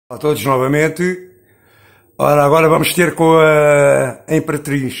A todos novamente. Ora, agora vamos ter com a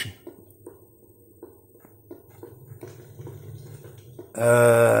Imperatriz.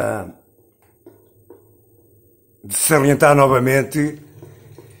 De salientar novamente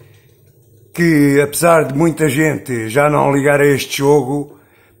que, apesar de muita gente já não ligar a este jogo,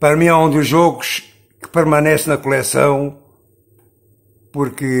 para mim é um dos jogos que permanece na coleção,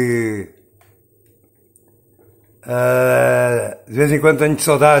 porque de vez em quando tenho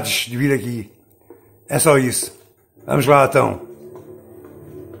saudades de vir aqui. É só isso. Vamos lá então.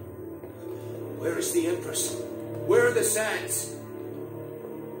 Where is the Empress? Where are the sands?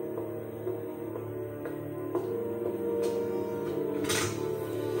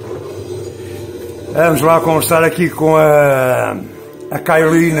 Vamos lá conversar aqui com a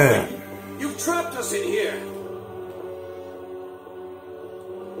KAILEENA. You've trapped us in here.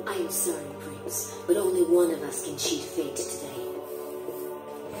 I am sorry, Prince, but only one of us can cheat fate today.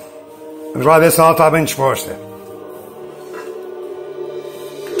 Vamos lá ver se ela está bem disposta.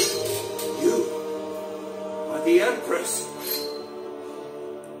 You are the Empress.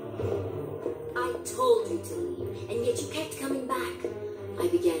 I told you to leave, and yet you kept coming back. I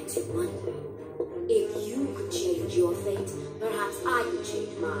began to wonder. If you could change your fate, perhaps I could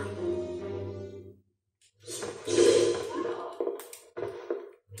change mine.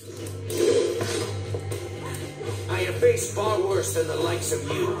 I have faced far worse than the likes of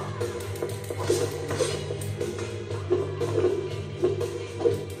you.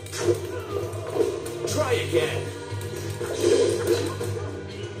 Try again.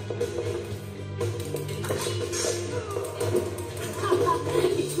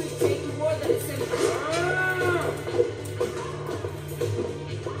 It would take more than a simple...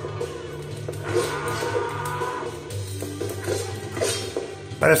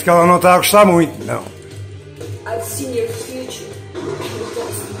 Parece que ela não está a gostar muito, não. I've seen your future.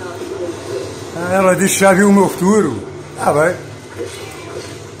 That's not good. Ela disse que já viu o meu futuro. Ah, bem.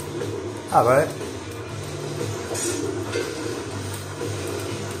 Ah, bem.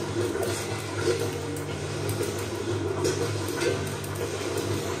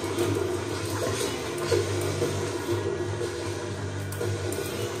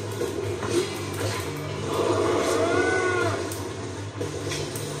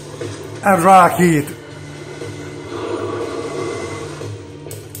 Vamos lá aqui.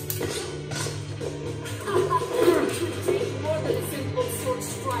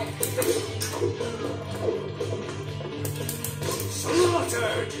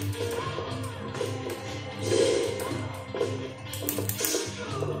 Slaughtered.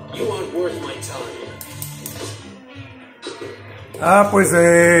 You aren't worth my time. Ah, pois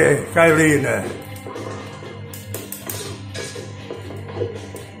é, KAILEENA.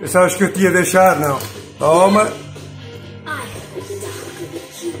 Pensavas que eu te ia deixar, não? Toma.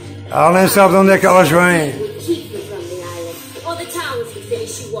 Ela nem sabe de onde é que elas vêm.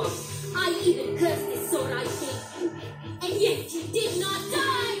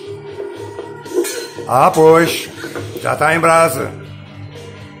 Ah, pois. Já está em brasa.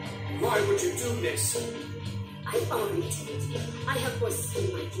 Why would you do this? I already told you. I have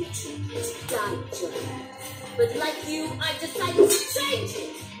foreseen my future to die with your hands. But like you, I've decided to change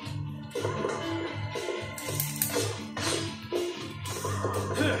it.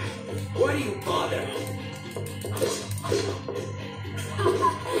 Why do you bother?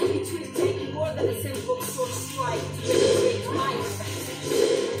 It will take more than a simple sword strike to penetrate my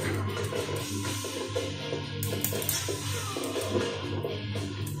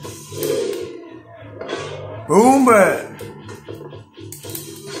Pumba!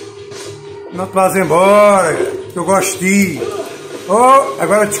 Não te vás embora, que eu gosto de ti. Oh,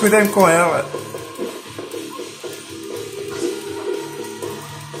 agora descuidei-me com ela.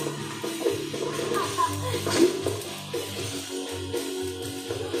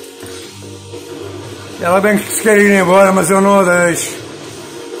 Ela bem que se quer ir embora, mas eu não a deixo.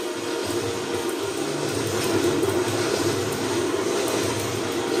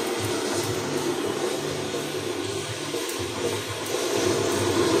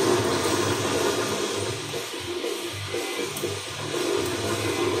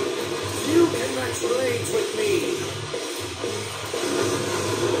 You can match blades with me.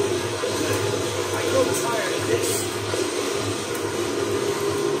 I grow tired of this.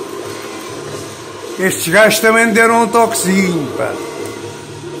 Estes gajos também me deram um toquezinho, pá.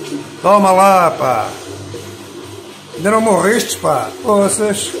 Toma lá, pá. Ainda não morrestes, pá.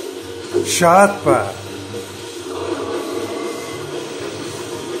 Poças. Chato, pá.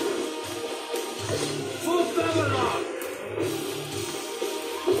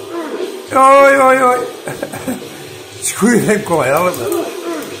 Oi, oi, oi. Descuidem com ela, pá.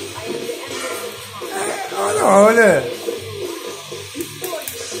 Olha.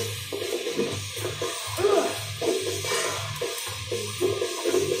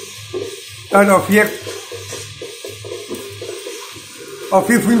 Ah, não, fui ao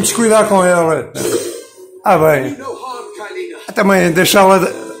fim fui-me descuidar com ela. Ah, bem. No harm, KAILEENA. Também deixá-la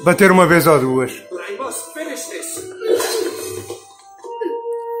bater uma vez ou duas. But I must finish this.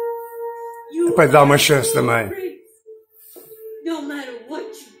 Para lhe dar uma chance também. No matter what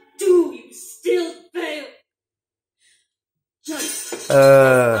you do, you still fail. Just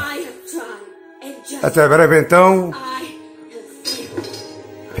I have tried, and just Até breve então. I have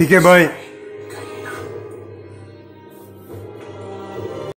failed. Fiquem bem.